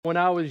when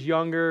I was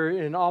younger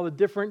and all the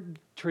different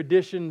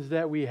traditions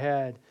that we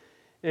had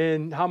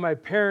and how my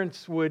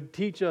parents would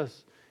teach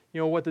us,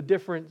 what the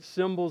different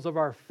symbols of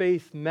our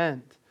faith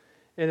meant.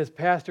 And as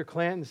Pastor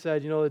Clanton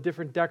said, the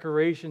different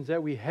decorations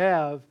that we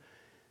have,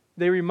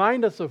 they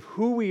remind us of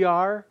who we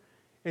are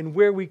and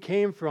where we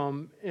came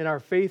from in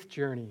our faith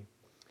journey.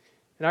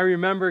 And I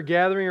remember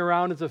gathering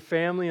around as a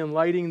family and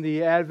lighting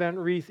the Advent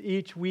wreath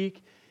each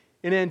week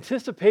in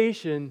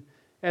anticipation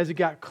as it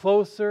got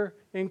closer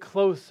and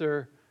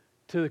closer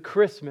to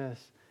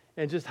Christmas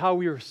and just how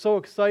we were so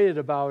excited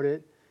about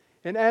it.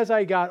 And as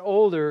I got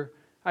older,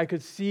 I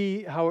could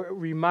see how it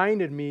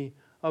reminded me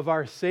of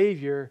our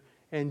Savior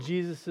and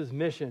Jesus'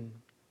 mission.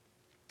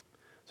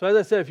 So as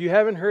I said, if you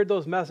haven't heard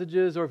those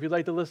messages or if you'd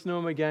like to listen to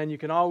them again, you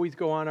can always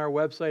go on our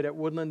website at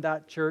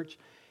woodland.church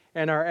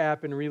and our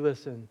app and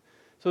re-listen.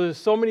 So there's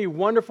so many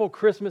wonderful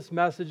Christmas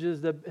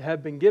messages that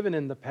have been given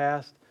in the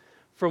past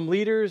from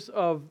leaders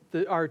of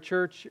our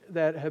church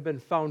that have been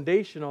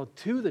foundational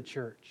to the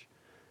church.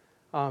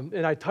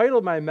 And I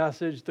titled my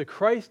message, The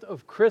Christ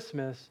of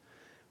Christmas,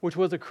 which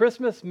was a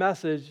Christmas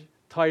message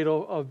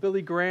title of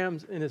Billy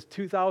Graham's in his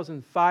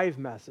 2005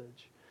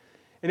 message.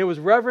 And it was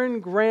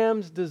Reverend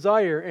Graham's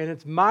desire, and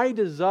it's my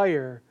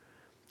desire,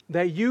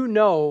 that you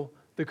know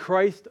the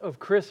Christ of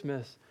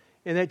Christmas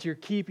and that you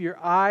keep your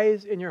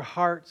eyes and your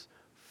hearts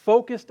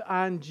focused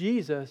on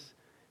Jesus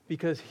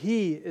because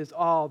He is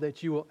all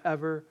that you will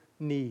ever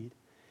need.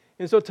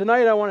 And so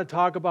tonight I want to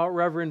talk about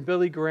Reverend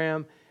Billy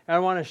Graham, and I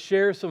want to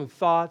share some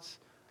thoughts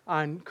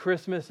on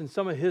Christmas and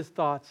some of his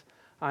thoughts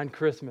on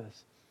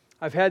Christmas.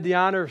 I've had the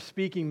honor of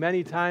speaking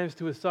many times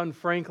to his son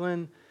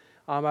Franklin.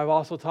 I've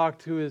also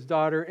talked to his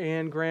daughter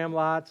Ann Graham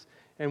Lotz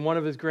and one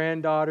of his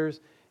granddaughters,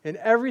 and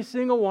every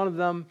single one of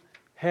them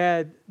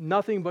had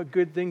nothing but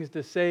good things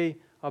to say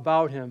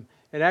about him.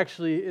 And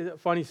actually, a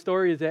funny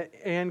story is that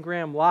Ann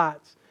Graham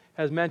Lotz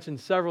has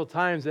mentioned several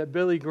times that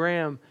Billy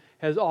Graham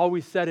has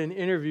always said in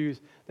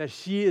interviews that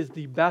she is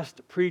the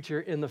best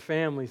preacher in the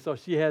family, so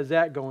she has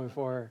that going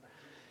for her.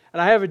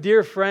 And I have a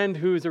dear friend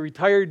who's a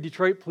retired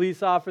Detroit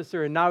police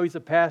officer, and now he's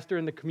a pastor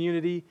in the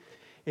community.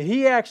 And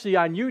he actually,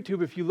 on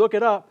YouTube, if you look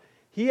it up,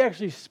 he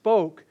actually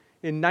spoke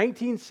in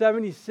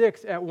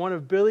 1976 at one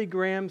of Billy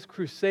Graham's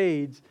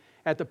crusades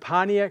at the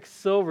Pontiac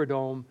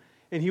Silverdome,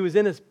 and he was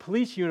in his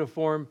police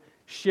uniform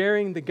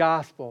sharing the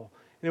gospel.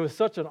 And it was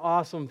such an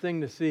awesome thing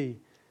to see.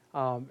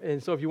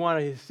 And so if you want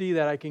to see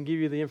that, I can give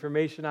you the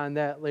information on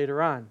that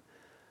later on.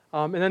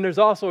 And then there's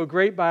also a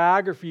great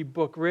biography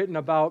book written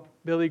about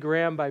Billy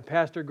Graham by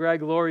Pastor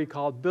Greg Laurie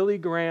called Billy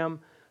Graham,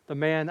 the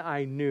Man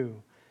I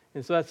Knew.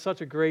 And so that's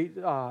such a great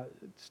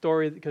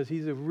story because he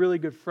was really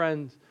good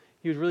friends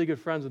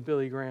with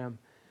Billy Graham.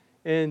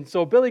 And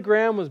so Billy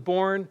Graham was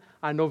born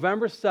on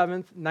November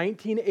 7th,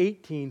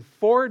 1918,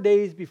 4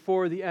 days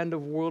before the end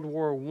of World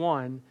War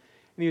I, and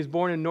he was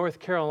born in North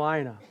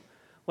Carolina.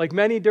 Like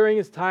many during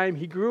his time,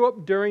 he grew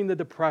up during the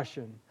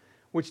Depression,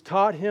 which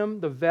taught him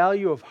the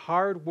value of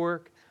hard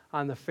work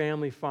on the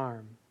family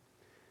farm.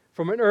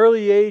 From an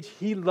early age,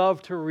 he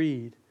loved to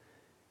read.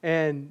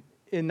 And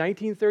in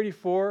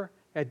 1934,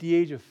 at the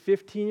age of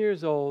 15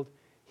 years old,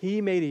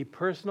 he made a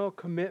personal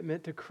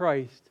commitment to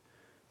Christ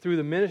through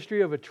the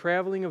ministry of a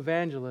traveling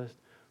evangelist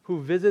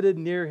who visited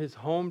near his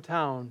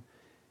hometown,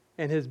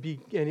 and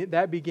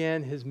that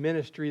began his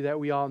ministry that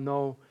we all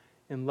know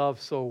and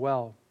love so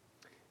well.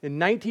 In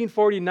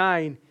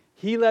 1949,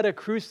 he led a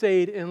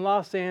crusade in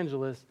Los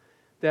Angeles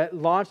that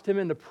launched him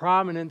into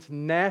prominence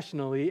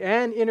nationally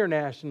and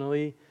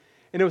internationally.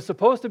 And it was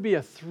supposed to be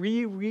a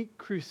 3-week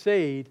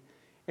crusade,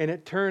 and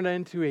it turned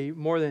into a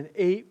more than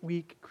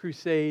 8-week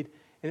crusade,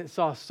 and it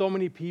saw so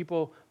many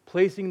people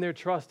placing their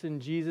trust in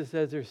Jesus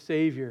as their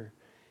Savior.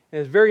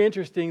 And it's very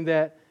interesting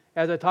that,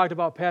 as I talked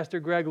about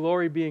Pastor Greg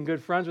Laurie being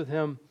good friends with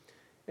him,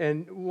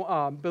 and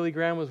Billy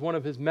Graham was one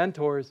of his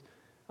mentors,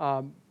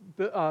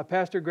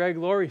 Pastor Greg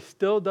Laurie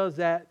still does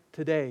that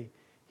today.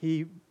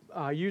 He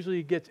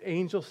usually gets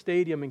Angel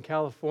Stadium in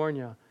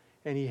California,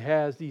 and he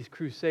has these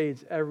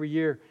crusades every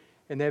year,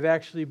 and they've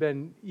actually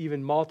been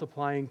even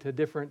multiplying to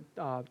different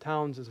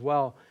towns as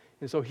well.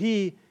 And so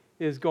he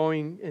is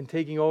going and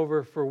taking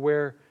over for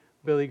where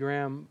Billy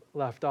Graham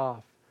left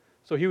off.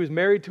 So he was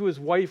married to his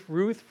wife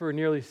Ruth for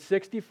nearly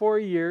 64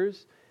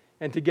 years,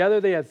 and together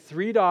they had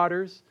 3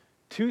 daughters,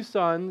 2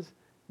 sons,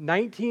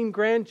 19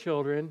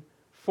 grandchildren,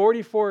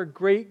 44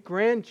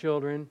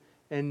 great-grandchildren,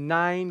 and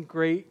 9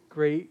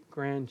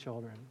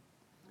 great-great-grandchildren.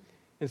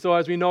 And so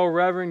as we know,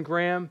 Reverend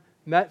Graham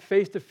met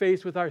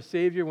face-to-face with our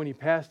Savior when he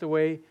passed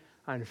away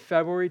on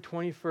February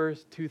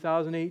 21st,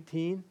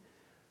 2018.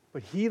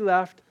 But he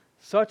left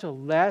such a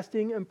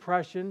lasting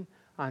impression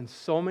on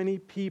so many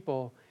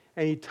people,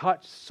 and he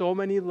touched so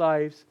many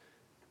lives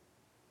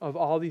of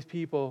all these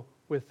people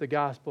with the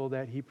gospel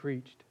that he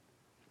preached.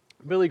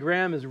 Billy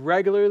Graham is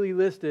regularly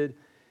listed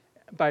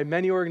by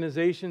many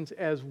organizations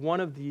as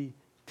one of the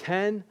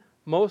 10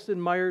 most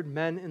admired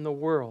men in the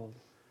world.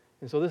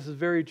 And so this is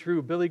very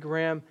true. Billy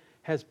Graham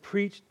has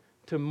preached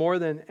to more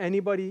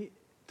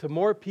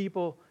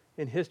people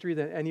in history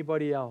than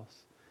anybody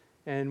else.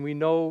 And we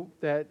know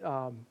that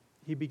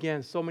he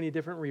began so many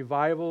different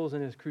revivals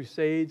in his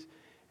crusades,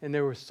 and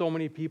there were so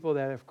many people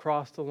that have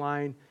crossed the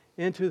line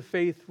into the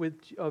faith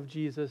of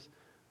Jesus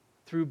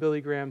through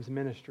Billy Graham's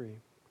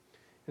ministry.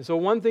 And so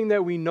one thing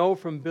that we know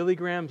from Billy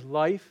Graham's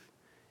life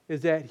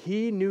is that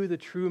he knew the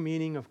true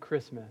meaning of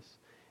Christmas,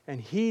 and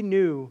he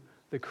knew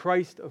the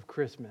Christ of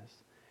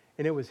Christmas.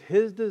 And it was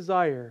his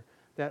desire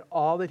that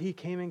all that he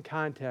came in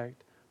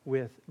contact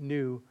with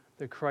knew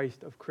the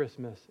Christ of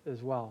Christmas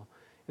as well.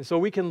 And so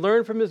we can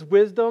learn from his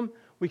wisdom,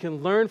 we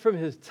can learn from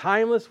his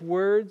timeless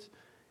words,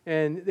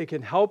 and it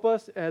can help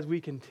us as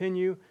we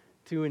continue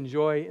to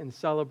enjoy and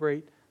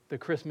celebrate the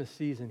Christmas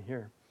season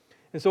here.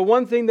 And so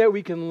one thing that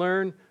we can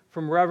learn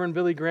from Reverend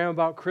Billy Graham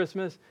about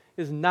Christmas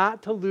is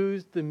not to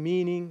lose the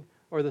meaning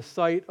or the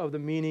sight of the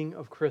meaning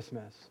of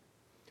Christmas.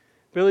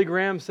 Billy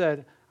Graham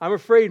said, "I'm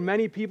afraid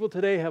many people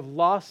today have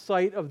lost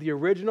sight of the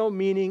original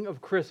meaning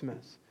of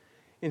Christmas.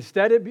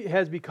 Instead, it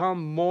has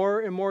become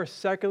more and more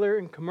secular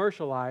and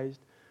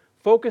commercialized,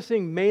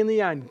 focusing mainly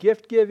on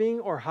gift giving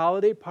or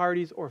holiday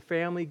parties or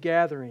family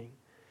gathering.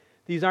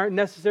 These aren't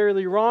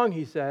necessarily wrong,"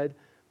 he said,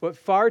 "but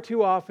far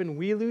too often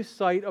we lose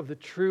sight of the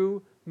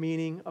true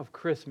meaning of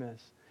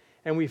Christmas,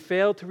 and we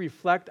fail to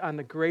reflect on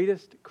the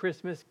greatest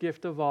Christmas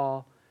gift of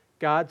all,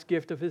 God's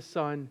gift of His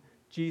Son,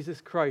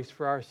 Jesus Christ,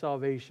 for our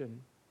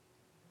salvation."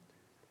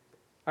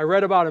 I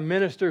read about a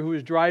minister who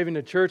was driving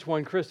to church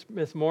one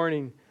Christmas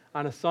morning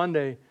on a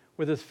Sunday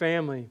with his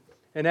family,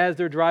 and as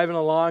they're driving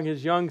along,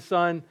 his young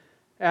son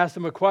asked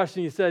him a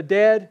question. He said,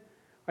 "Dad,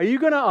 are you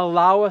going to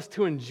allow us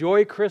to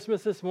enjoy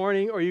Christmas this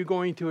morning, or are you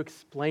going to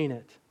explain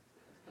it?"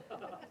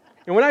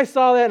 And when I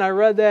saw that and I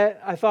read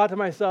that, I thought to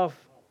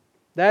myself,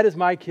 that is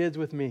my kids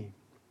with me.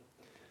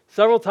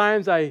 Several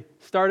times I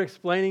start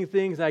explaining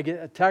things, and I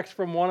get a text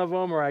from one of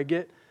them, or I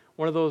get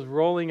one of those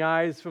rolling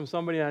eyes from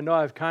somebody, and I know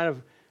I've kind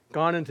of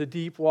gone into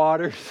deep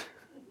waters.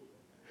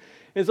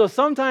 And so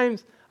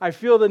sometimes I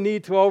feel the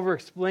need to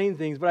over-explain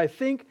things, but I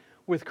think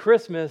with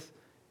Christmas,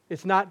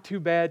 it's not too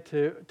bad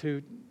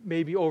to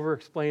maybe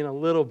over-explain a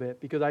little bit,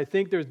 because I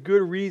think there's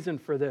good reason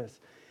for this.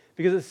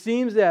 Because it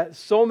seems that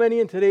so many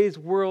in today's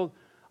world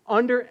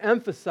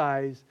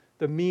underemphasize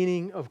the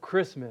meaning of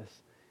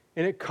Christmas,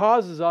 and it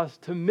causes us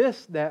to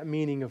miss that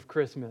meaning of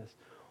Christmas,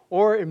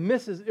 or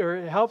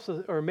it helps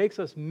us or makes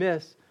us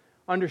miss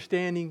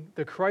understanding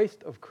the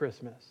Christ of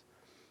Christmas.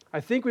 I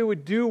think we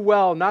would do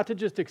well not to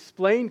just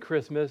explain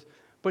Christmas,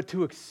 but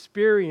to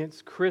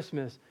experience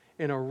Christmas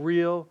in a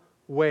real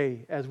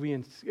way as we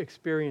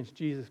experience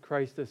Jesus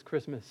Christ this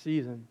Christmas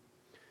season.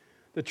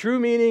 The true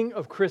meaning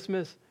of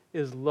Christmas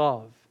is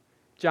love.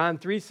 John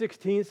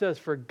 3:16 says,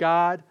 "For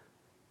God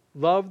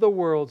loved the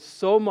world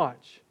so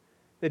much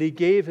that He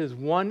gave His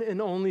one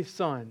and only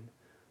Son,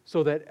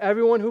 so that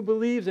everyone who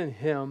believes in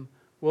Him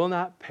will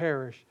not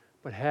perish,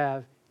 but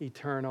have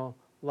eternal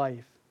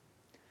life."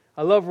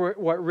 I love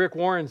what Rick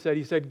Warren said.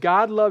 He said,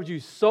 "God loved you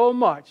so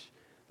much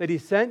that He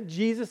sent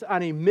Jesus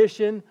on a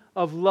mission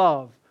of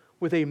love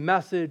with a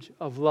message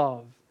of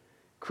love."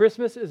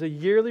 Christmas is a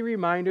yearly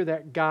reminder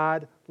that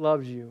God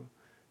loves you.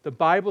 The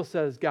Bible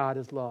says God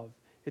is love.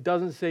 It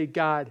doesn't say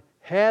God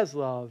has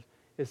love.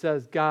 It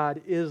says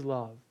God is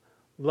love.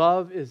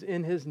 Love is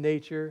in His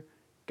nature.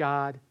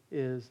 God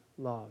is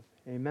love.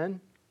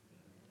 Amen?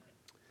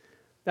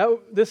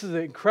 This is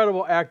an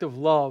incredible act of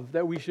love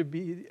that we should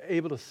be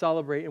able to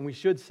celebrate, and we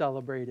should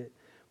celebrate it.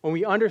 When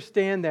we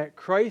understand that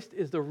Christ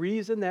is the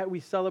reason that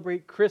we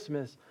celebrate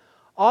Christmas,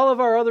 all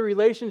of our other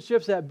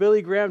relationships that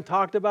Billy Graham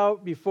talked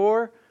about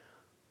before,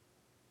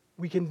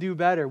 we can do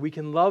better. We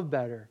can love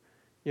better.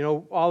 You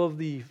know, all of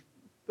the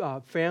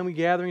family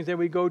gatherings that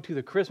we go to,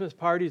 the Christmas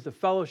parties, the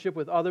fellowship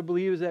with other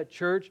believers at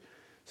church,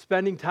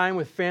 spending time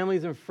with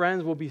families and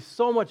friends will be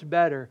so much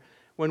better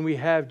when we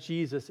have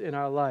Jesus in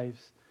our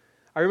lives.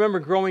 I remember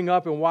growing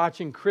up and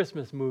watching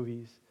Christmas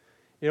movies.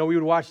 You know, we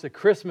would watch The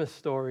Christmas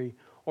Story,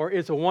 or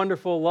It's a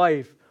Wonderful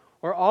Life,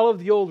 or all of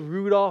the old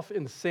Rudolph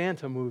and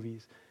Santa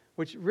movies,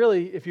 which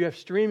really, if you have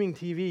streaming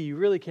TV, you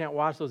really can't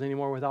watch those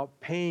anymore without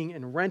paying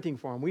and renting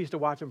for them. We used to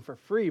watch them for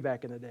free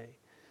back in the day.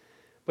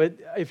 But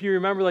if you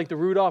remember like the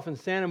Rudolph and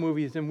Santa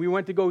movies, and we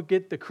went to go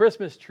get the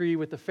Christmas tree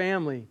with the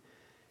family.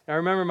 And I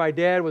remember my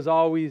dad was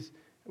always,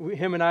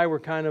 him and I were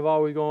kind of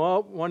always going,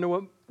 "Oh, wonder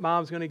what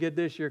Mom's going to get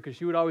this year," because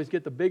she would always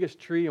get the biggest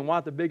tree and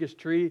want the biggest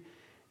tree. And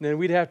then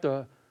we'd have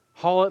to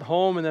haul it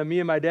home, and then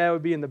me and my dad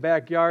would be in the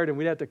backyard, and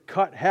we'd have to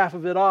cut half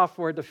of it off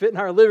for it to fit in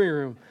our living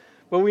room.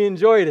 But we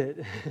enjoyed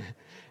it.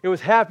 It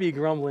was happy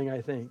grumbling,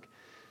 I think.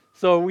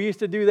 So we used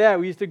to do that.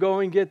 We used to go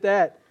and get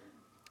that.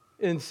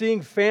 And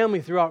seeing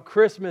family throughout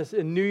Christmas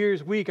and New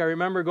Year's week, I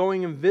remember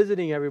going and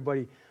visiting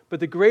everybody. But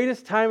the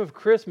greatest time of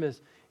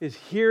Christmas is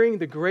hearing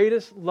the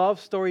greatest love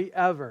story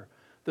ever.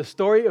 The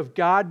story of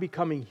God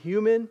becoming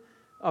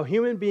a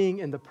human being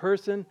in the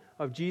person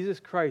of Jesus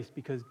Christ,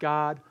 because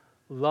God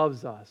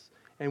loves us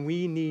and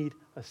we need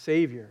a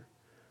Savior.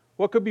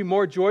 What could be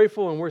more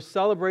joyful and worth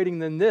celebrating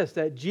than this,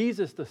 that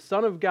Jesus, the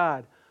Son of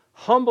God,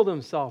 humbled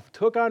Himself,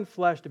 took on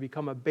flesh to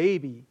become a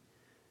baby,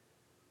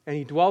 and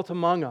He dwelt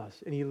among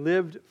us, and He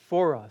lived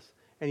for us,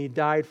 and He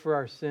died for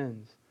our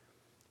sins.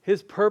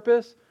 His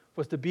purpose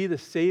was to be the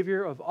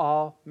Savior of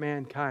all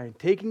mankind,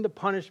 taking the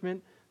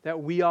punishment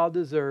that we all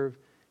deserve,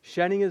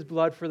 shedding his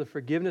blood for the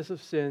forgiveness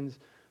of sins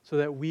so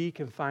that we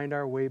can find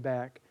our way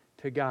back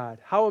to God.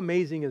 How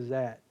amazing is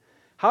that?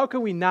 How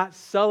can we not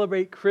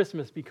celebrate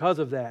Christmas because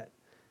of that?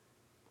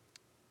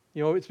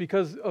 You know, it's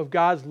because of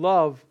God's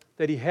love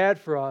that he had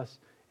for us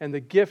and the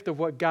gift of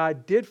what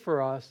God did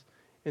for us.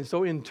 And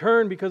so in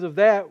turn, because of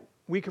that,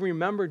 we can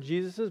remember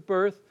Jesus'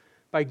 birth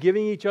by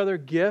giving each other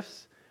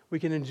gifts. We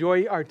can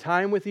enjoy our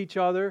time with each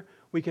other.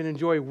 We can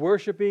enjoy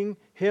worshiping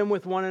him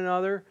with one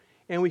another.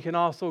 And we can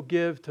also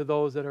give to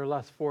those that are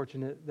less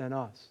fortunate than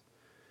us.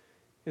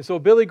 And so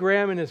Billy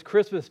Graham, in his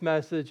Christmas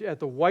message at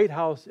the White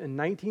House in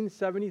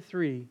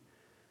 1973,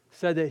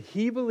 said that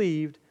he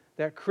believed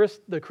that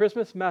the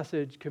Christmas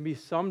message can be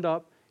summed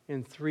up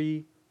in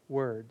 3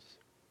 words: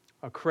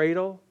 a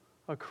cradle,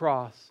 a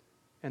cross,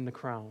 and the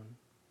crown.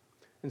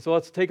 And so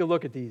let's take a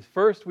look at these.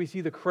 First, we see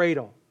the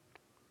cradle.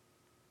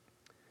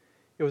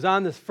 It was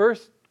on this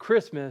first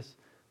Christmas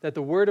that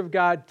the Word of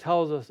God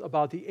tells us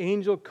about the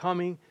angel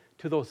coming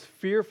to those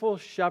fearful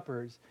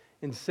shepherds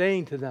and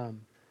saying to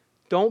them,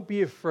 "Don't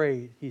be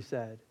afraid," he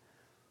said.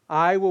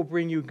 "I will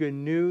bring you good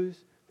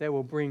news that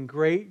will bring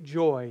great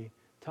joy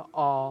to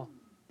all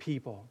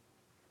people."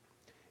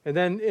 And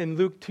then in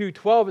Luke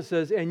 2:12 it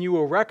says, "And you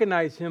will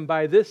recognize him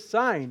by this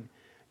sign.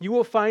 You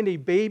will find a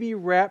baby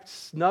wrapped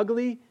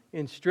snugly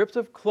in strips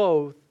of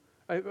cloth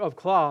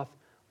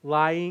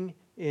lying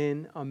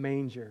in a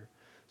manger."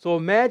 So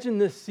imagine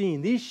this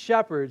scene. These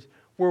shepherds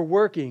were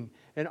working,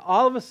 and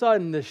all of a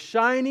sudden the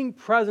shining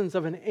presence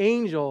of an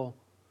angel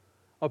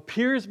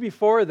appears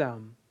before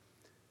them,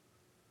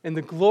 and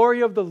the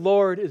glory of the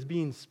Lord is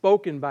being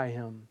spoken by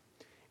him.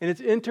 And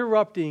it's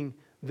interrupting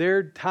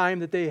their time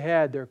that they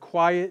had, their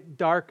quiet,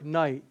 dark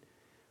night,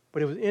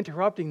 but it was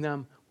interrupting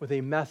them with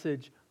a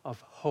message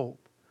of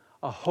hope,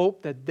 a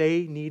hope that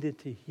they needed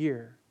to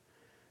hear.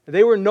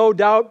 They were no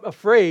doubt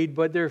afraid,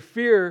 but their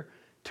fear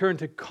turned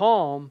to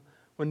calm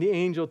when the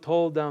angel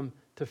told them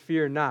to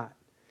fear not.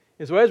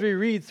 And so as we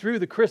read through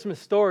the Christmas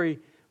story,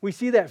 we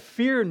see that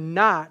fear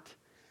not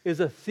is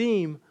a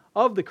theme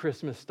of the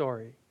Christmas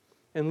story.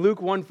 In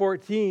Luke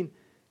 1:14,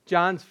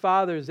 John's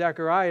father,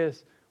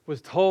 Zacharias,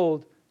 was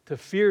told to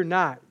fear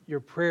not,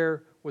 your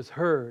prayer was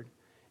heard.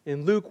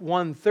 In Luke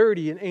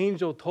 1:30, an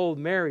angel told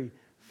Mary,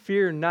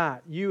 "Fear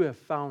not, you have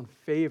found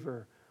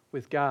favor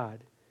with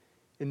God."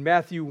 In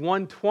Matthew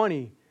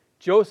 1:20,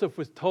 Joseph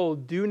was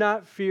told, "Do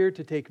not fear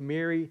to take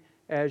Mary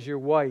as your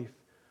wife,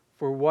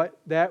 for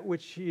that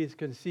which she is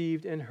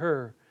conceived in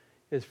her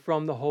is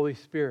from the Holy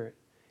Spirit."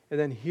 And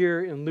then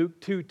here in Luke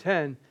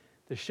 2:10,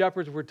 the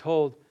shepherds were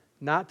told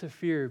not to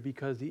fear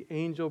because the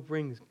angel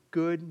brings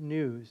good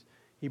news.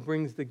 He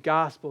brings the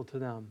gospel to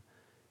them,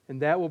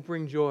 and that will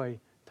bring joy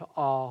to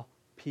all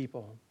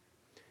people.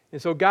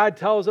 And so God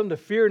tells them to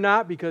fear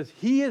not because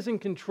he is in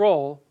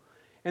control,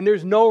 and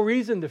there's no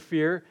reason to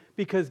fear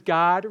because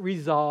God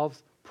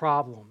resolves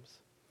problems.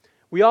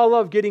 We all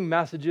love getting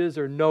messages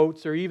or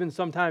notes or even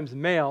sometimes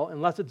mail,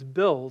 unless it's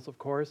bills, of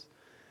course.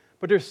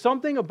 But there's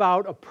something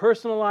about a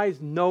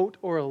personalized note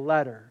or a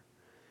letter.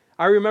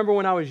 I remember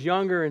when I was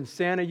younger and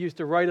Santa used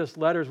to write us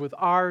letters with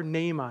our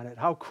name on it.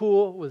 How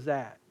cool was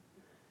that?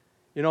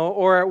 You know,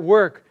 or at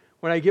work,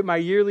 when I get my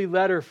yearly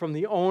letter from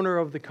the owner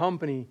of the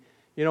company,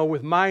 you know,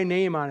 with my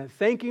name on it,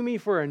 thanking me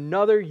for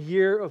another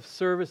year of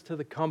service to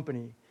the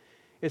company.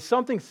 It's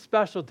something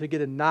special to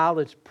get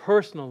acknowledged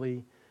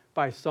personally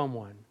by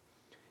someone.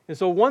 And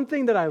so one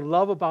thing that I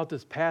love about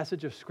this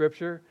passage of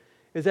Scripture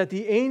is that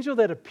the angel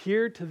that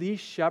appeared to these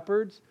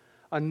shepherds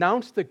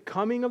announced the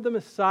coming of the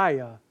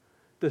Messiah,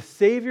 the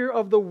Savior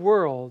of the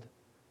world,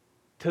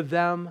 to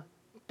them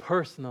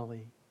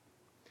personally.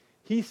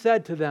 He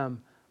said to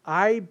them,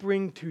 "I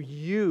bring to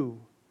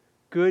you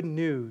good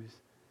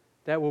news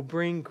that will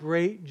bring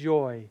great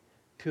joy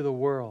to the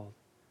world."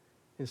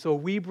 And so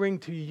we bring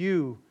to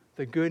you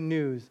the good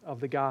news of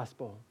the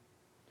gospel.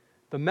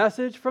 The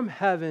message from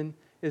heaven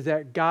is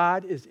that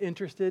God is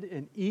interested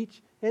in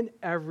each and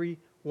every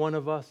one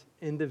of us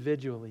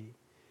individually.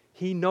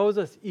 He knows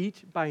us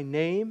each by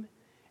name,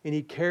 and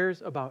he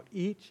cares about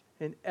each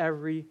and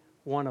every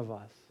one of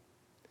us.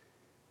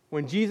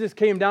 When Jesus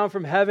came down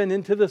from heaven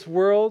into this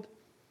world,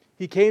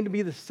 he came to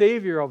be the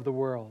Savior of the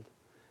world,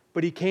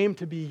 but he came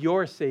to be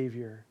your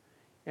Savior,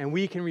 and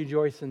we can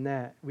rejoice in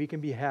that. We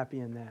can be happy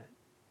in that.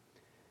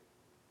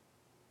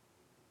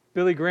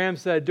 Billy Graham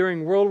said,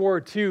 during World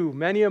War II,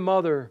 many a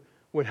mother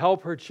would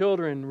help her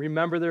children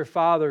remember their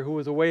father who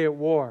was away at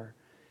war.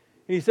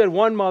 And he said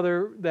one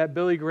mother that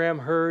Billy Graham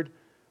heard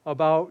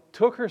about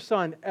took her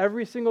son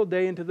every single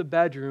day into the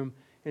bedroom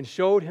and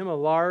showed him a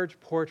large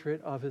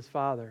portrait of his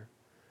father.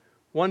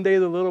 One day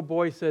the little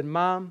boy said,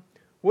 "Mom,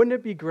 wouldn't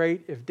it be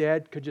great if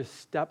Dad could just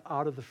step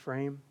out of the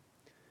frame?"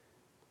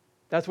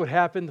 That's what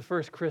happened the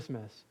first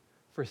Christmas.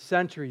 For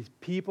centuries,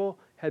 people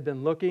had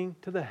been looking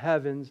to the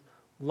heavens,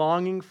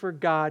 longing for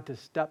God to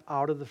step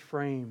out of the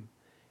frame.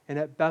 And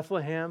at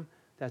Bethlehem,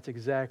 that's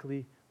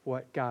exactly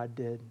what God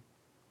did.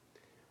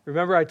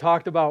 Remember, I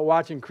talked about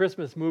watching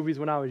Christmas movies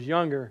when I was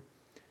younger.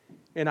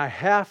 And I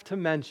have to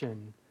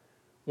mention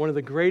one of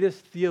the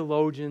greatest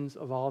theologians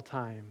of all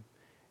time,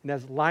 and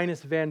that's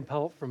Linus Van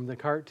Pelt from the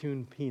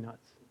cartoon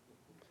Peanuts.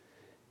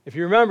 If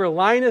you remember,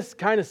 Linus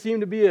kind of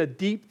seemed to be a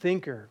deep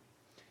thinker,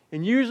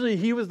 and usually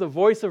he was the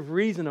voice of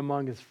reason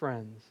among his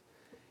friends.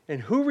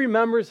 And who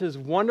remembers his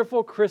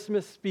wonderful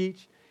Christmas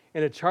speech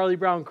in A Charlie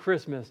Brown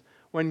Christmas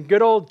when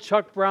good old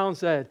Chuck Brown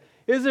said,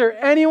 "Is there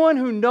anyone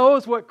who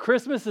knows what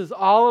Christmas is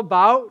all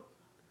about?"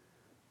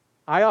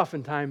 I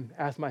oftentimes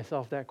ask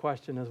myself that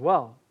question as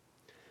well.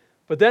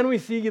 But then we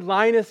see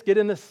Linus get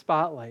in the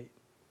spotlight,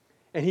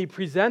 and he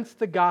presents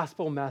the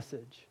gospel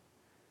message.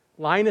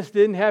 Linus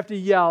didn't have to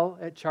yell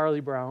at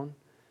Charlie Brown.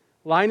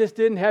 Linus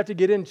didn't have to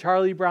get in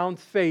Charlie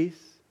Brown's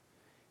face.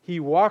 He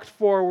walked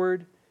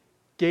forward,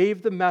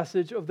 gave the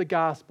message of the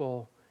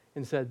gospel,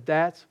 and said,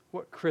 "That's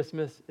what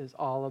Christmas is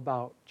all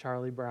about,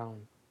 Charlie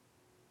Brown."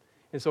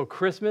 And so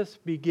Christmas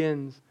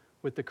begins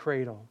with the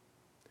cradle.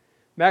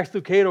 Max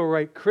Lucado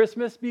writes,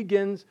 "Christmas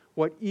begins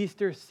what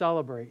Easter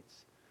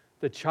celebrates.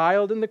 The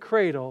child in the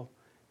cradle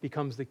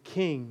becomes the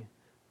king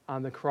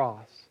on the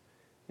cross."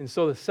 And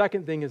so the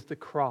second thing is the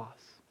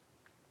cross.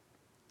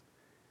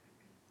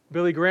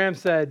 Billy Graham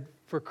said,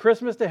 "For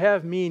Christmas to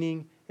have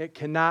meaning, it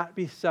cannot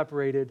be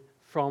separated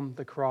from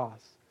the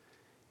cross."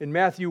 In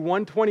Matthew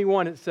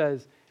 1:21 it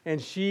says, "And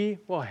she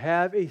will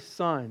have a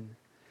son,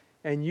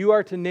 and you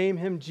are to name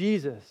him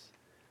Jesus,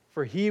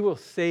 for he will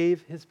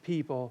save his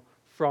people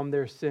from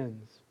their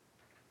sins."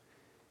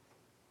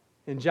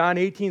 In John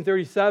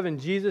 18:37,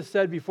 Jesus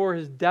said before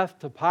his death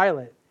to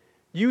Pilate,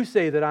 "You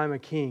say that I'm a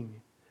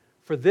king.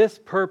 For this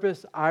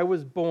purpose I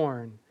was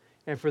born,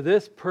 and for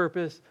this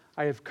purpose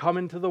I have come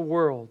into the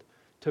world,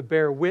 to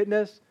bear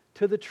witness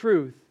to the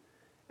truth.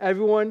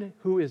 Everyone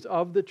who is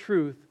of the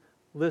truth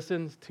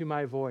listens to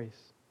my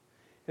voice."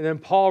 And then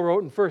Paul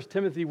wrote in 1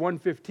 Timothy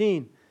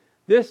 1:15,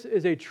 "This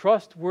is a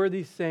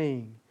trustworthy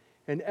saying,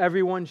 and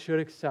everyone should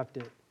accept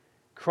it.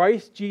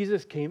 Christ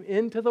Jesus came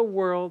into the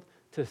world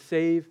to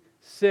save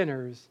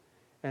sinners,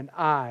 and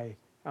I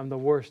am the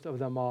worst of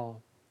them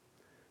all."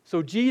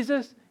 So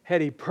Jesus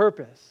had a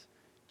purpose.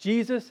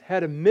 Jesus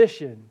had a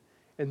mission,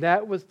 and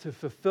that was to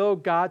fulfill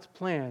God's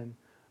plan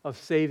of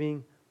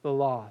saving the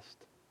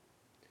lost.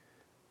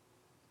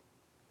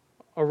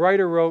 A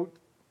writer wrote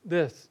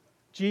this,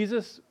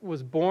 "Jesus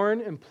was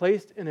born and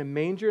placed in a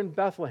manger in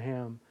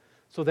Bethlehem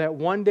so that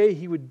one day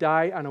he would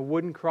die on a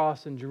wooden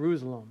cross in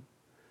Jerusalem.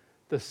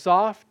 The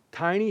soft,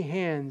 tiny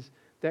hands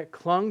that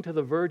clung to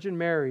the Virgin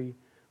Mary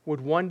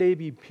would one day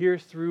be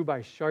pierced through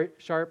by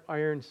sharp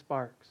iron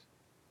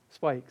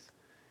spikes.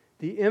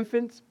 The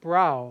infant's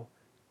brow,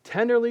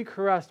 tenderly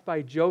caressed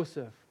by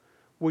Joseph,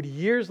 would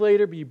years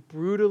later be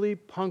brutally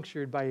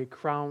punctured by a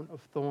crown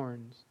of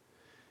thorns.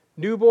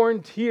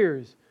 Newborn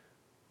tears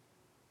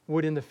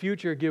would in the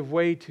future give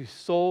way to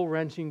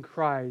soul-wrenching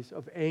cries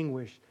of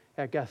anguish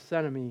at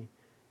Gethsemane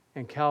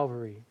and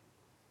Calvary."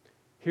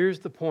 Here's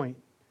the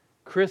point.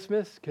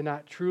 Christmas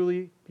cannot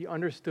truly be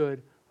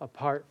understood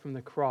apart from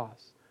the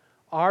cross.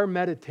 Our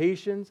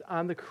meditations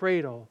on the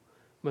cradle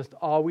must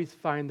always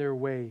find their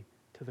way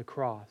to the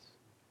cross.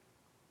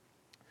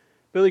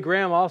 Billy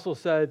Graham also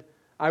said,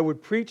 "I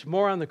would preach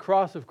more on the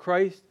cross of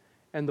Christ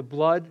and the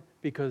blood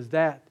because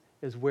that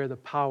is where the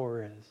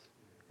power is."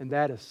 And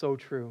that is so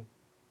true.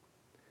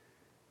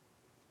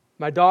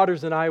 My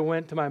daughters and I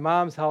went to my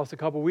mom's house a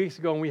couple weeks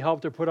ago, and we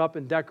helped her put up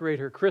and decorate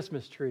her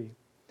Christmas tree.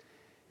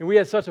 And we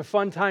had such a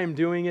fun time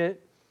doing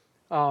it.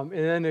 And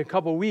then in a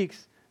couple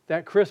weeks,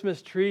 that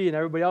Christmas tree and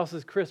everybody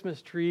else's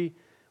Christmas tree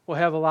will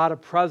have a lot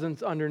of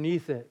presents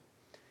underneath it.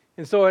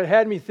 And so it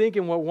had me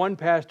thinking what one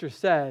pastor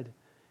said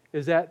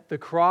is that the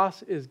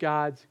cross is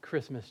God's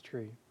Christmas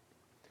tree.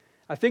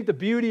 I think the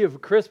beauty of a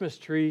Christmas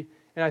tree,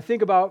 and I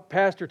think about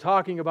Pastor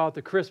talking about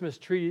the Christmas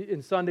tree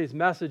in Sunday's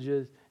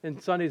message,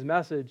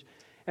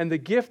 and the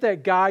gift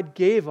that God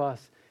gave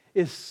us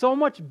is so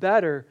much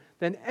better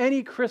than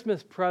any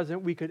Christmas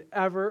present we could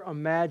ever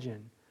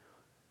imagine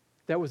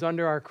that was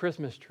under our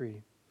Christmas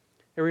tree.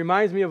 It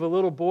reminds me of a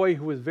little boy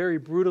who was very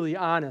brutally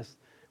honest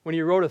when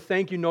he wrote a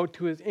thank you note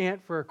to his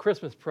aunt for a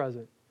Christmas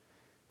present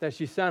that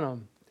she sent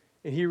him.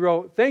 And he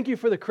wrote, "Thank you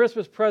for the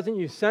Christmas present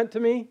you sent to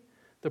me.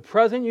 The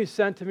present you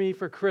sent to me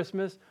for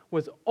Christmas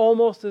was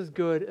almost as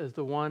good as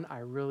the one I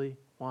really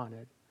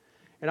wanted."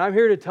 And I'm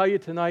here to tell you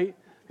tonight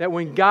that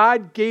when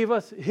God gave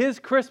us His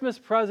Christmas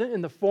present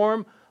in the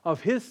form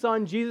of His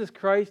Son, Jesus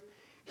Christ,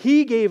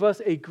 He gave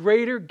us a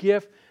greater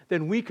gift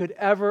than we could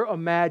ever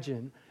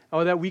imagine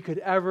or that we could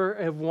ever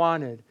have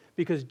wanted,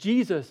 because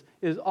Jesus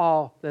is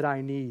all that I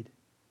need.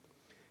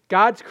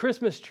 God's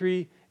Christmas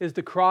tree is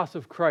the cross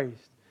of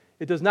Christ.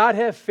 It does not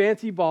have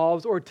fancy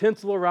bulbs or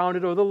tinsel around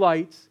it or the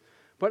lights,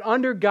 but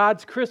under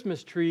God's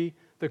Christmas tree,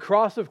 the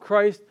cross of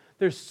Christ,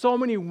 there's so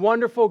many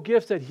wonderful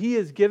gifts that He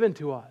has given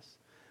to us.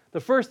 The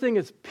first thing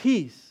is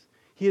peace.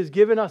 He has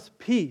given us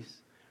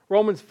peace.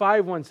 Romans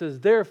 5:1 says,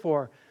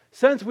 "Therefore,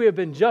 since we have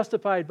been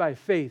justified by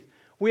faith,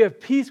 we have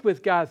peace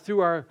with God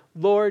through our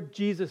Lord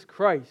Jesus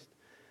Christ."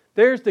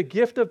 There's the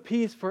gift of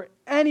peace for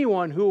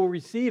anyone who will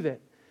receive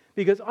it,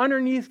 because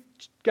underneath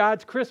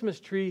God's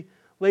Christmas tree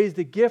lays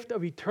the gift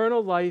of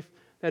eternal life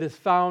that is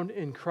found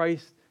in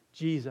Christ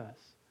Jesus.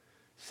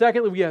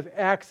 Secondly, we have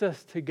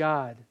access to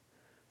God.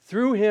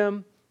 Through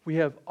him, we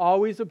have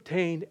always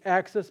obtained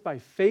access by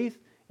faith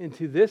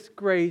into this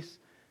grace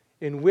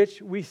in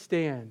which we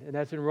stand. And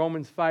that's in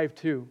Romans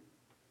 5:2.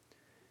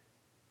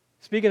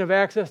 Speaking of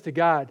access to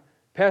God,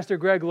 Pastor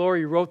Greg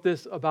Laurie wrote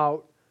this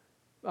about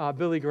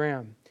Billy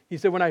Graham. He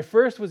said, when I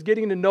first was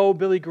getting to know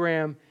Billy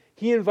Graham,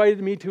 he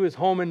invited me to his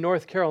home in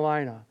North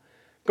Carolina.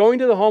 Going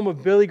to the home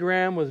of Billy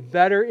Graham was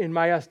better in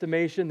my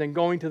estimation than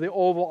going to the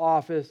Oval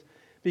Office,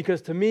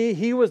 because to me,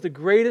 he was the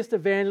greatest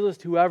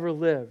evangelist who ever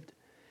lived.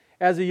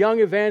 As a young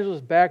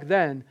evangelist back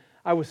then,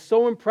 I was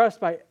so impressed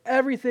by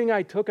everything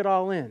I took it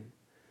all in.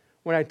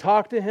 When I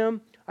talked to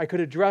him, I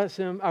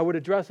would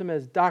address him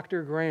as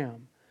Dr.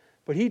 Graham.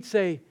 But he'd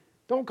say,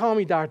 don't call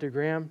me Dr.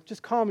 Graham,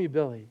 just call me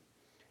Billy.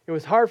 It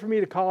was hard for me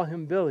to call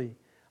him Billy.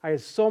 I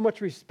had so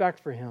much respect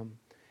for him,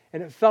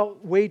 and it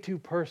felt way too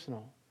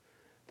personal.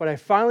 But I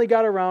finally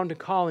got around to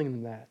calling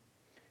him that.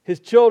 His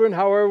children,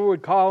 however,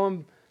 would call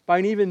him by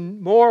an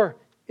even more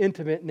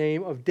intimate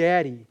name of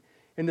Daddy.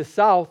 In the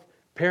South,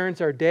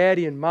 parents are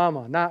Daddy and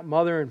Mama, not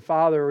Mother and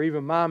Father or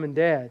even Mom and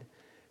Dad.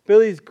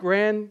 Billy's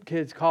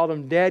grandkids called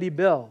him Daddy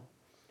Bill,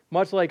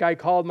 much like I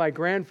called my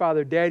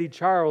grandfather Daddy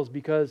Charles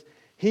because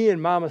he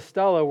and Mama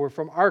Stella were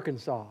from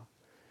Arkansas.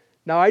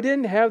 Now, I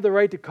didn't have the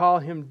right to call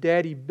him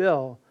Daddy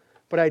Bill,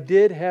 but I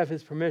did have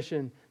his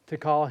permission to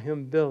call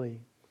him Billy.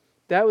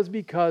 That was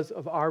because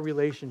of our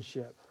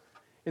relationship.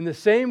 In the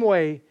same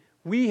way,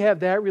 we have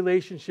that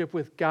relationship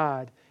with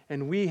God,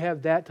 and we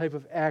have that type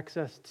of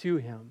access to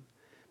him.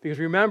 Because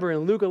remember in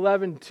Luke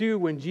 11:2,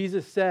 when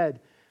Jesus said,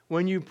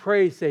 when you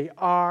pray, say,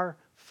 Our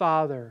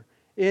Father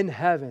in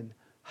heaven,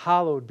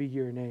 hallowed be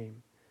your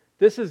name.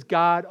 This is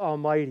God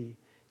Almighty,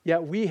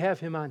 yet we have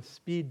him on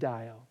speed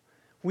dial.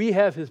 We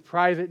have his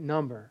private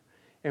number,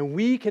 and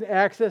we can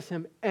access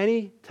him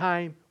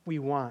anytime we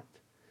want.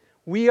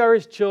 We are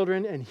his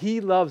children, and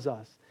he loves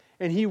us,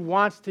 and he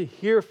wants to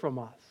hear from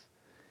us.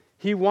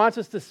 He wants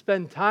us to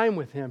spend time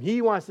with him.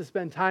 He wants to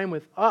spend time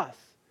with us.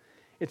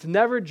 It's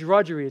never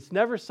drudgery. It's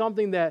never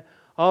something that,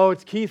 oh,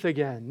 it's Keith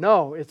again.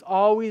 No, it's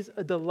always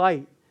a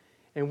delight,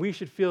 and we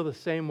should feel the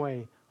same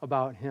way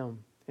about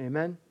him.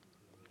 Amen?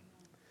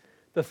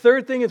 The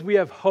third thing is we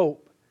have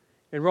hope.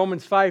 In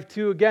Romans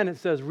 5:2, again, it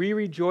says, we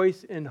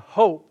rejoice in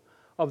hope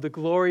of the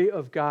glory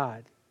of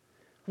God.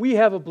 We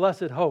have a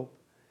blessed hope.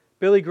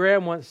 Billy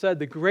Graham once said,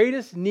 the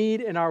greatest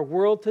need in our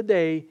world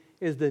today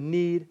is the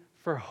need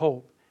for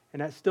hope.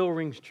 And that still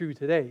rings true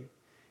today.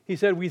 He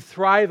said, we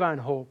thrive on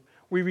hope.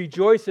 We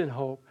rejoice in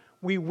hope.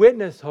 We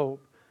witness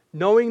hope,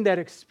 knowing that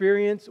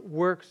experience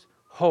works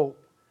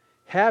hope.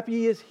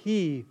 Happy is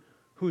he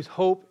whose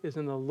hope is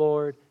in the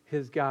Lord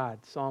his God.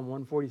 Psalm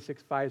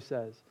 146:5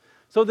 says.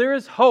 So there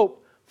is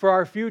hope for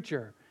our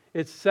future.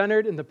 It's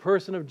centered in the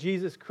person of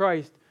Jesus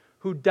Christ,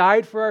 who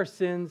died for our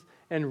sins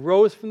and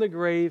rose from the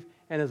grave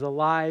and is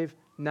alive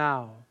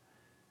now.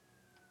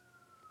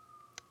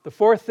 The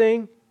fourth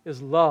thing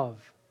is love.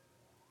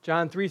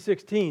 John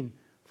 3:16,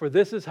 for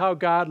this is how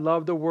God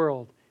loved the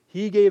world.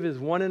 He gave his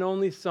one and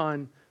only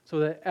Son so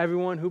that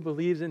everyone who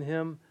believes in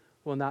him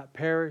will not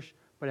perish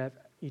but have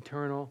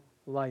eternal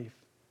life.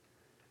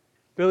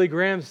 Billy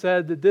Graham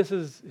said that this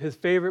is his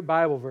favorite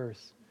Bible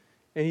verse.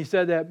 And he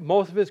said that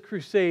most of his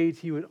crusades,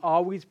 he would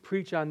always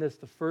preach on this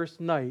the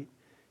first night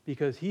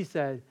because he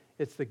said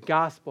it's the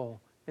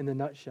gospel in the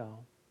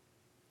nutshell.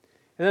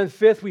 And then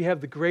fifth, we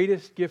have the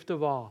greatest gift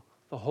of all,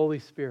 the Holy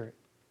Spirit.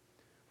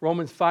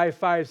 Romans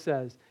 5:5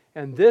 says,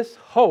 and this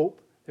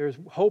hope, there's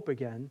hope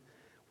again,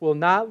 will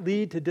not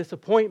lead to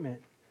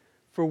disappointment,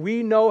 for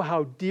we know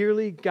how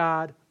dearly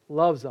God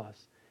loves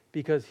us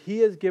because he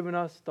has given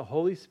us the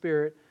Holy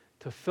Spirit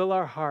to fill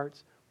our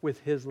hearts with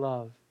his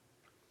love.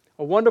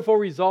 A wonderful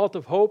result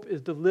of hope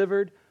is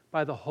delivered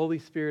by the Holy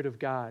Spirit of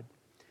God.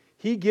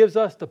 He gives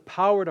us the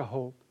power to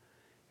hope,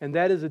 and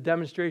that is a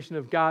demonstration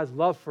of God's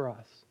love for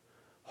us.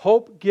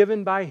 Hope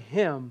given by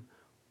him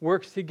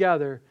works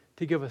together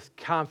to give us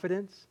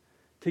confidence,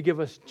 to give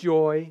us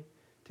joy,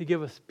 to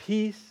give us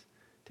peace,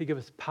 to give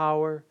us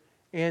power,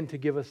 and to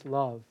give us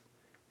love.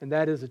 And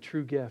that is a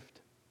true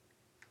gift.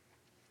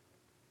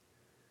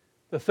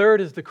 The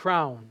third is the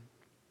crown.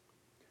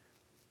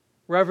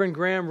 Reverend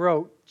Graham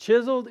wrote,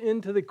 chiseled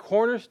into the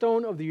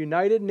cornerstone of the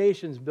United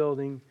Nations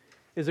building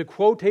is a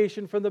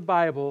quotation from the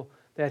Bible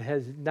that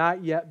has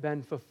not yet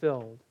been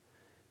fulfilled.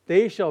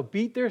 They shall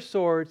beat their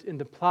swords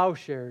into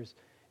plowshares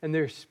and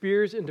their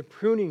spears into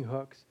pruning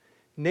hooks.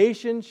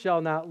 Nation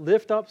shall not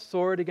lift up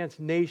sword against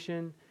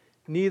nation,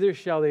 neither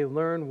shall they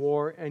learn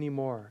war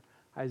anymore.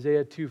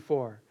 Isaiah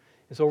 2:4.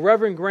 And so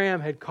Reverend Graham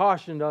had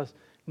cautioned us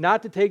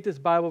not to take this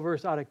Bible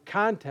verse out of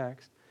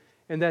context,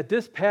 and that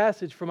this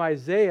passage from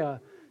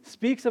Isaiah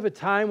speaks of a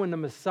time when the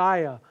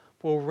Messiah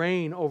will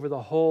reign over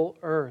the whole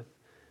earth.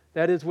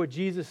 That is what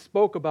Jesus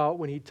spoke about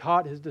when he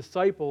taught his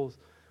disciples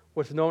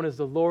what's known as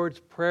the Lord's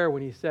Prayer,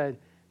 when he said,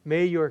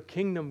 may your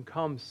kingdom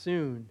come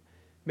soon.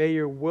 May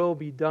your will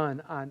be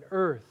done on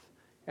earth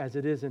as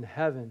it is in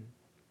heaven.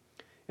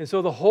 And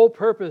so the whole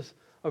purpose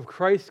of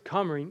Christ's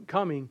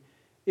coming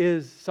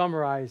is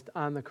summarized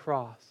on the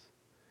cross.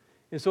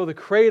 And so the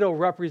cradle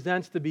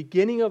represents the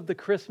beginning of the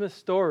Christmas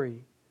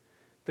story.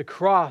 The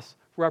cross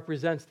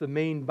represents the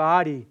main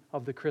body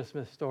of the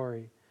Christmas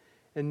story.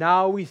 And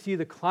now we see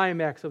the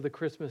climax of the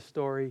Christmas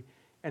story,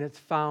 and it's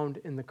found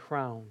in the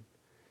crown.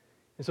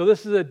 And so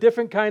this is a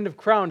different kind of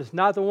crown. It's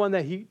not the one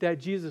that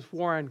Jesus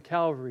wore on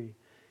Calvary.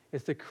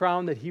 It's the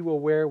crown that he will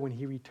wear when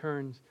he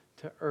returns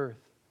to earth.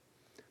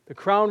 The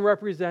crown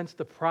represents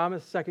the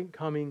promised second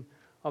coming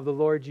of the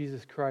Lord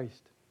Jesus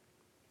Christ.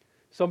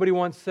 Somebody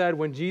once said,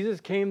 when Jesus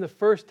came the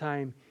first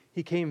time,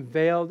 he came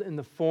veiled in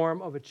the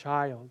form of a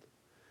child.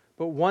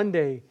 But one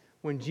day,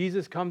 when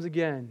Jesus comes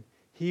again,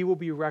 he will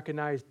be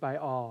recognized by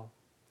all.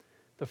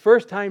 The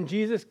first time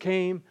Jesus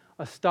came,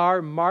 a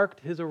star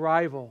marked his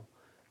arrival.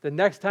 The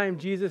next time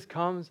Jesus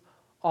comes,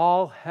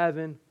 all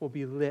heaven will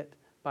be lit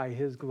by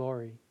his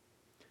glory.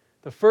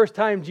 The first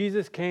time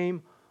Jesus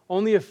came,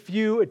 only a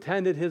few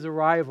attended his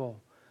arrival.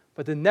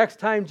 But the next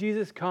time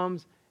Jesus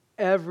comes,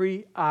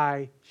 every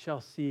eye shall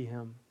see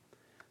him.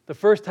 The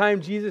first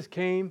time Jesus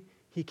came,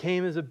 he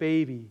came as a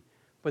baby.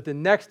 But the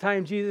next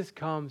time Jesus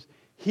comes,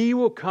 he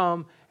will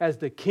come as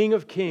the King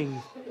of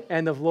Kings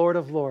and the Lord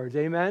of Lords.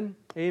 Amen?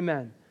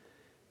 Amen.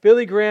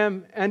 Billy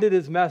Graham ended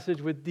his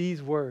message with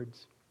these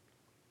words.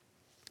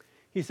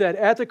 He said,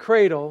 at the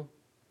cradle,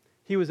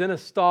 he was in a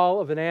stall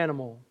of an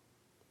animal.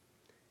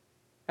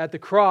 At the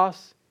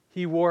cross,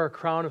 he wore a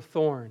crown of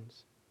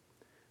thorns.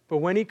 But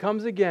when he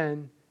comes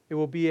again, it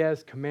will be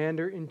as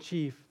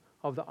commander-in-chief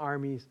of the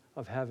armies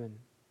of heaven.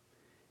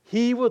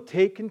 He will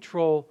take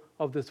control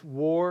of this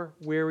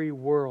war-weary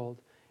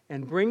world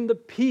and bring the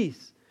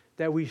peace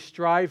that we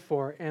strive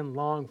for and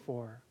long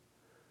for.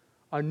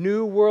 A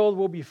new world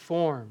will be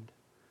formed.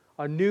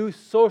 A new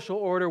social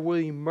order will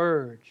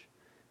emerge.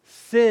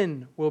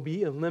 Sin will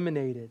be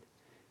eliminated.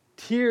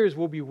 Tears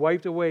will be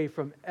wiped away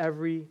from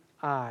every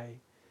eye.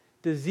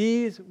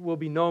 Disease will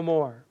be no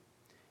more.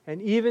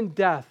 And even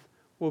death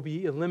will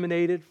be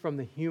eliminated from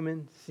the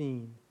human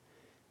scene.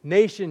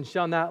 Nation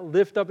shall not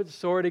lift up its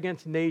sword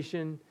against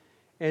nation,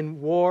 and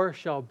war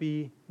shall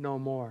be no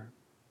more.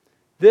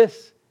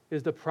 This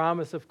is the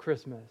promise of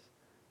Christmas.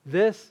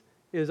 This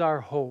is our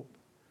hope.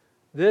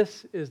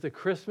 This is the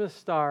Christmas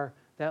star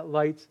that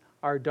lights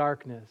our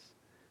darkness.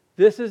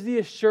 This is the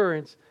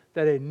assurance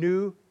that a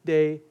new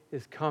day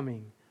is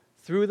coming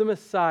through the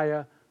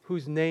Messiah,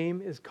 whose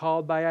name is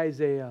called by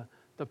Isaiah,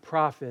 the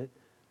prophet,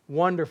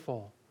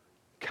 Wonderful,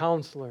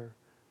 Counselor,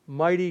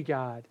 Mighty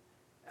God,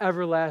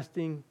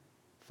 Everlasting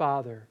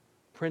Father,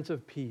 Prince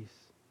of Peace.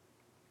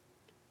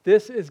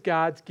 This is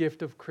God's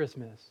gift of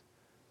Christmas,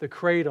 the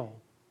cradle,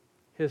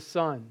 his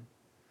son,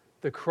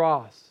 the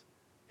cross,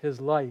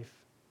 his life,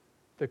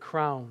 the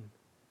crown,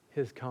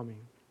 his coming.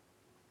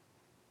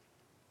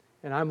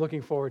 And I'm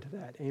looking forward to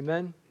that.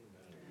 Amen?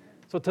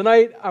 So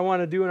tonight, I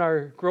want to do in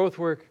our growth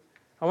work,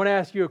 I want to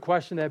ask you a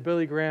question that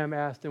Billy Graham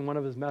asked in one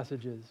of his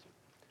messages.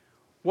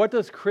 What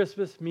does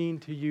Christmas mean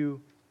to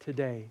you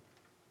today?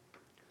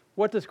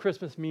 What does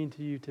Christmas mean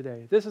to you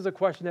today? This is a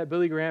question that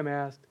Billy Graham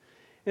asked,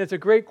 and it's a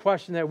great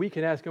question that we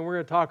can ask, and we're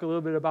going to talk a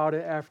little bit about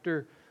it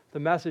after the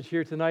message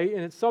here tonight.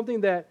 And it's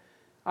something that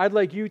I'd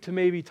like you to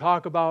maybe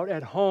talk about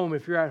at home,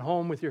 if you're at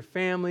home with your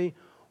family,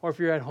 or if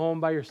you're at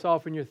home by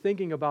yourself and you're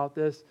thinking about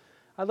this.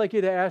 I'd like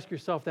you to ask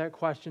yourself that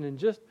question and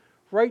just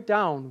write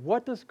down,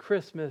 what does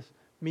Christmas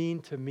mean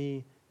to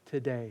me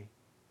today?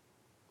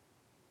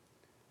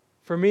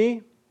 For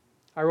me,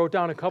 I wrote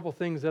down a couple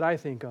things that I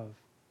think of.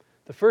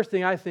 The first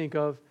thing I think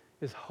of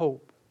is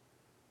hope.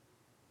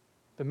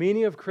 The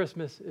meaning of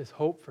Christmas is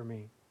hope for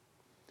me.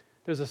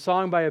 There's a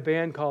song by a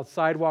band called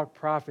Sidewalk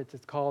Prophets.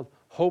 It's called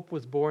Hope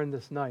Was Born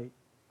This Night.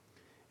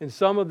 And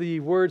some of the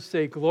words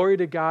say, glory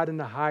to God in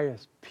the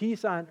highest,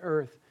 peace on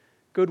earth,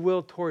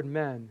 goodwill toward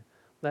men.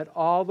 Let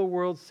all the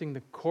world sing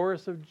the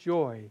chorus of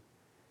joy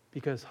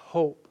because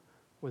hope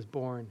was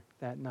born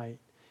that night.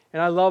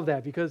 And I love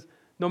that because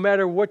no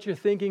matter what you're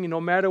thinking and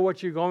no matter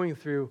what you're going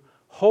through,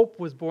 hope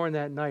was born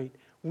that night.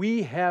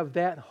 We have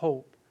that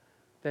hope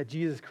that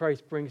Jesus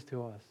Christ brings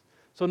to us.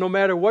 So no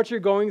matter what you're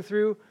going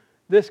through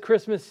this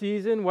Christmas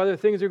season, whether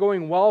things are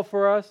going well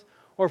for us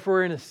or if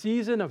we're in a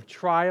season of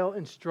trial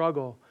and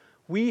struggle,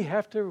 we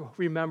have to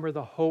remember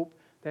the hope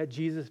that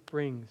Jesus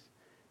brings,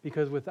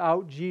 because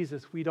without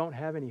Jesus, we don't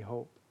have any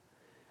hope.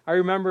 I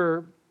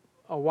remember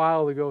a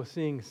while ago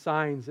seeing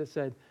signs that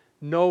said,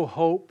 no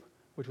hope,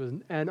 which was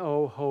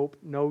N-O, hope,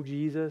 no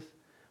Jesus,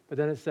 but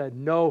then it said,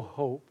 no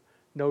hope,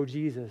 no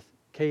Jesus,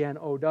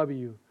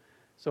 K-N-O-W.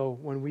 So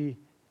when we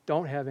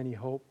don't have any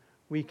hope,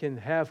 we can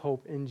have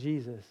hope in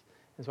Jesus.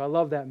 And so I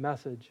love that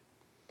message.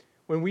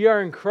 When we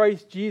are in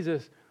Christ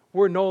Jesus,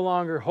 we're no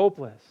longer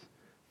hopeless.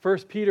 1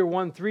 Peter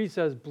 1:3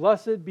 says,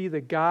 blessed be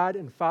the God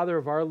and Father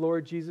of our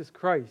Lord Jesus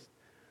Christ.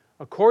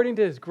 According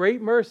to his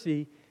great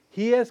mercy,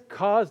 he has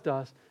caused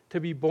us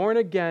to be born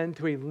again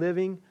to a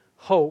living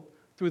hope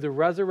through the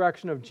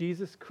resurrection of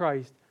Jesus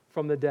Christ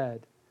from the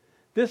dead.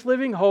 This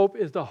living hope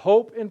is the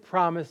hope and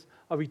promise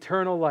of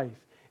eternal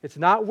life. It's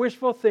not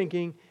wishful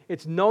thinking.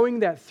 It's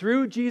knowing that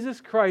through Jesus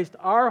Christ,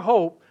 our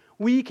hope,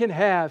 we can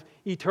have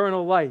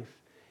eternal life.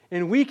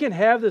 And we can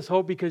have this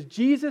hope because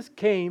Jesus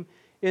came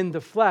in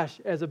the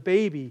flesh as a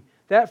baby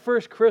that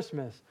first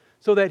Christmas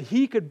so that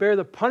he could bear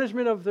the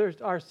punishment of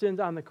our sins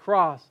on the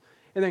cross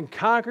and then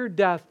conquer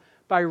death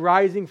by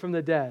rising from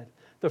the dead.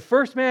 The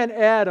first man,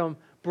 Adam,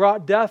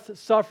 brought death,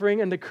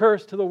 suffering, and the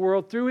curse to the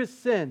world through his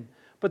sin.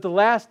 But the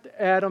last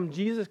Adam,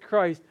 Jesus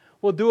Christ,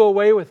 will do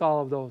away with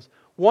all of those.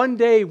 One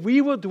day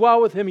we will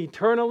dwell with him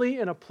eternally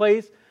in a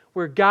place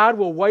where God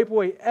will wipe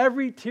away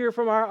every tear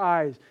from our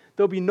eyes.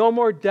 There'll be no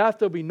more death.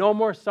 There'll be no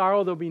more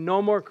sorrow. There'll be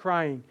no more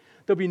crying.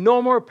 There'll be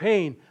no more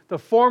pain. The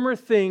former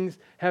things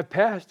have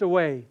passed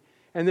away,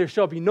 and there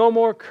shall be no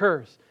more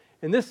curse.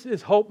 And this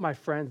is hope, my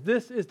friends.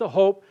 This is the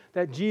hope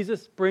that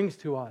Jesus brings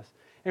to us,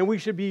 and we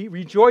should be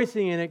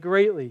rejoicing in it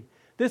greatly.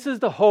 This is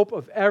the hope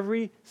of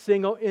every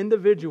single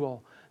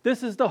individual.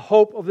 This is the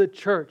hope of the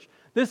church.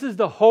 This is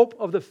the hope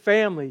of the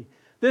family.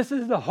 This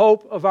is the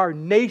hope of our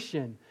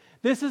nation.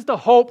 This is the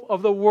hope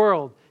of the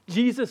world,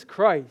 Jesus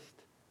Christ.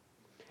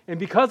 And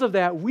because of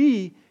that,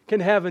 we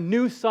can have a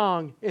new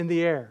song in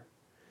the air.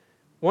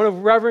 One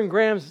of Reverend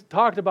Graham's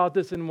talked about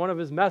this in one of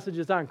his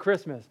messages on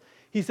Christmas.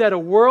 He said, a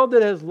world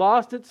that has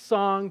lost its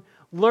song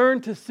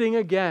learned to sing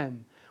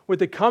again. With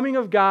the coming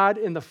of God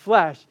in the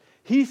flesh,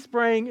 he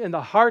sprang in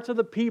the hearts of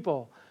the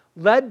people.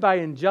 Led by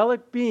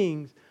angelic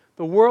beings,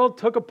 the world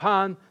took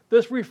upon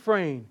this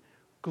refrain,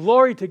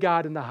 glory to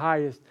God in the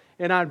highest,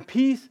 and on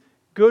peace,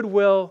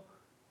 goodwill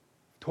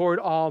toward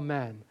all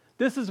men.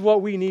 This is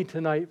what we need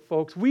tonight,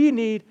 folks. We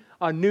need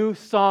a new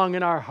song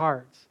in our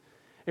hearts.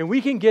 And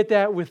we can get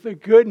that with the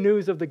good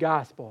news of the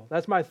gospel.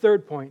 That's my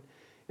third point,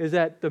 is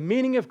that the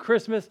meaning of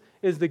Christmas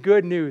is the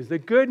good news. The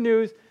good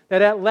news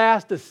that at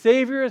last the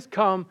Savior has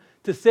come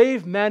to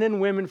save men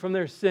and women from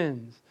their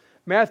sins.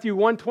 Matthew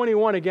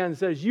 1:21 again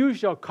says, you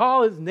shall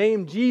call his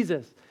name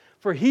Jesus,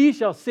 for he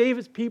shall save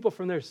his people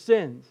from their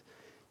sins.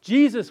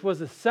 Jesus was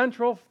the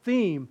central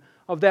theme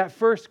of that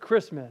first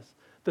Christmas.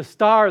 The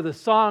star, the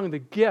song, the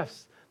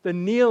gifts, the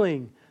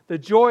kneeling, the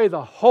joy,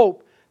 the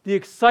hope, the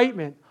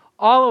excitement,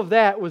 all of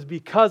that was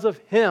because of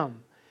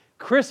him.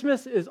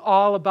 Christmas is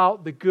all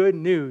about the good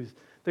news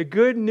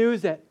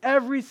that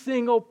every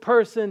single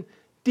person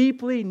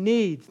deeply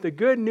needs, the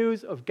good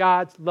news of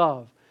God's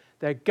love,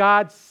 that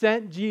God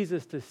sent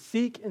Jesus to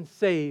seek and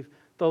save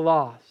the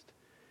lost.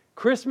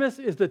 Christmas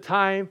is the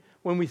time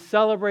when we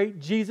celebrate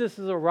Jesus'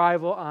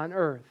 arrival on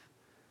earth.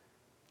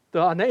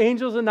 The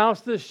angels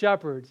announced to the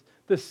shepherds,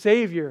 the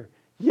Savior,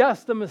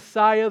 yes, the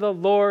Messiah, the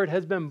Lord,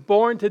 has been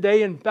born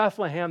today in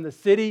Bethlehem, the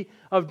city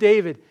of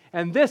David.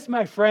 And this,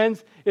 my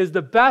friends, is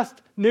the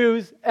best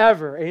news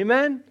ever.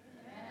 Amen?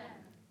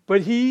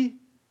 But he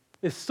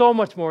is so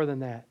much more than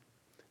that.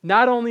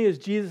 Not only is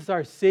Jesus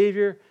our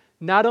Savior,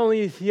 not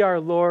only is he our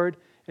Lord,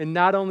 and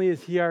not only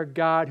is he our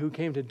God who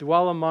came to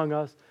dwell among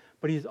us,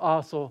 but he's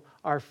also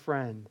our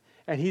friend.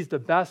 And he's the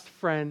best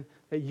friend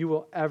that you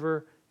will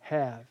ever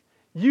have.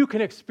 You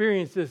can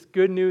experience this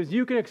good news.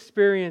 You can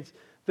experience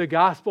the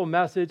gospel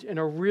message in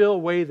a real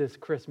way this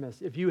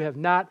Christmas if you have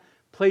not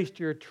placed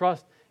your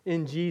trust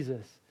in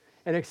Jesus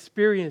and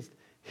experienced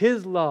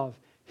his love,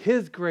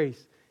 his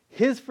grace,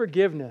 his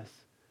forgiveness.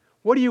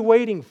 What are you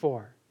waiting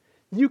for?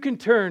 You can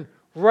turn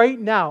right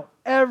now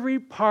every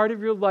part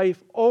of your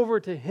life over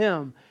to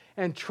him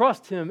and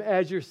trust him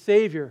as your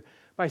Savior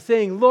by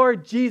saying,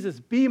 Lord Jesus,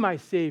 be my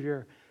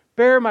Savior,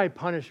 bear my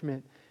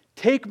punishment,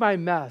 take my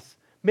mess,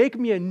 make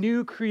me a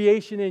new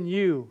creation in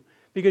you,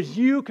 because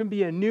you can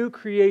be a new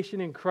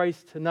creation in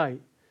Christ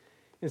tonight.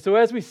 And so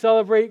as we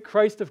celebrate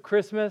Christ of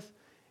Christmas,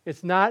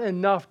 it's not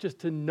enough just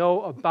to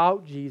know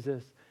about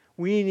Jesus.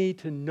 We need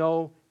to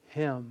know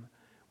him.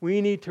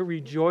 We need to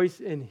rejoice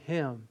in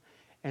him.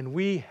 And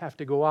we have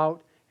to go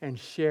out and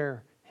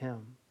share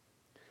him.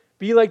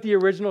 Be like the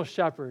original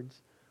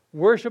shepherds.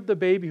 Worship the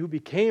baby who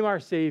became our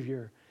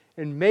Savior,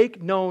 and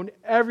make known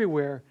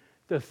everywhere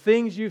the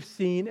things you've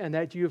seen and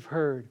that you've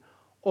heard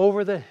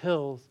over the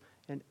hills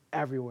and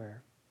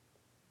everywhere.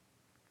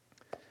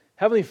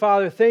 Heavenly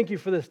Father, thank you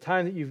for this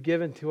time that you've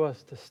given to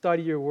us to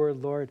study your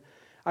word, Lord.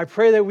 I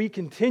pray that we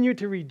continue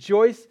to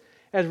rejoice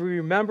as we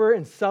remember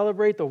and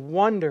celebrate the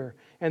wonder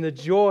and the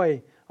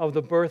joy of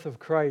the birth of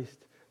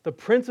Christ, the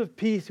Prince of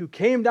Peace who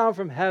came down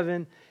from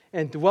heaven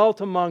and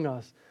dwelt among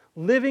us,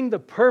 living the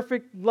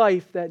perfect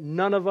life that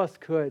none of us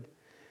could.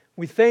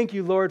 We thank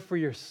you, Lord, for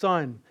your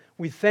Son.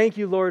 We thank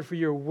you, Lord, for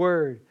your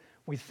word.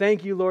 We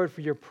thank you, Lord,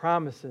 for your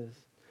promises.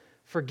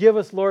 Forgive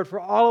us, Lord, for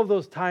all of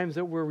those times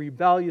that we're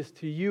rebellious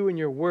to you and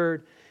your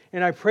word.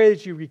 And I pray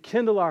that you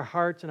rekindle our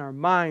hearts and our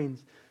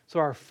minds so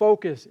our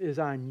focus is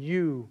on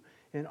you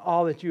and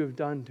all that you have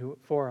done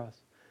for us.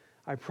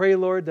 I pray,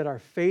 Lord, that our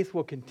faith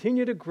will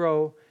continue to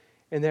grow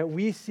and that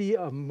we see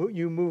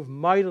you move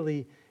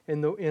mightily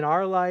in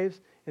our lives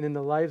and in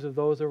the lives of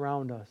those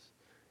around us.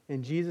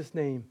 In Jesus'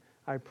 name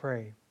I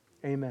pray.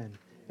 Amen.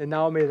 And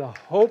now may the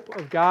hope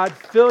of God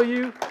fill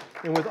you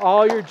and with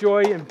all your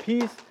joy and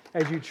peace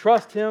as you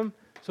trust him,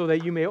 so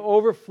that you may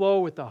overflow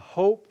with the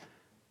hope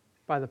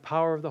by the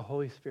power of the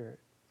Holy Spirit.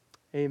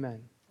 Amen.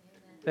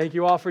 Thank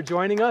you all for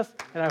joining us,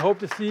 and I hope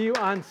to see you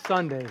on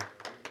Sunday.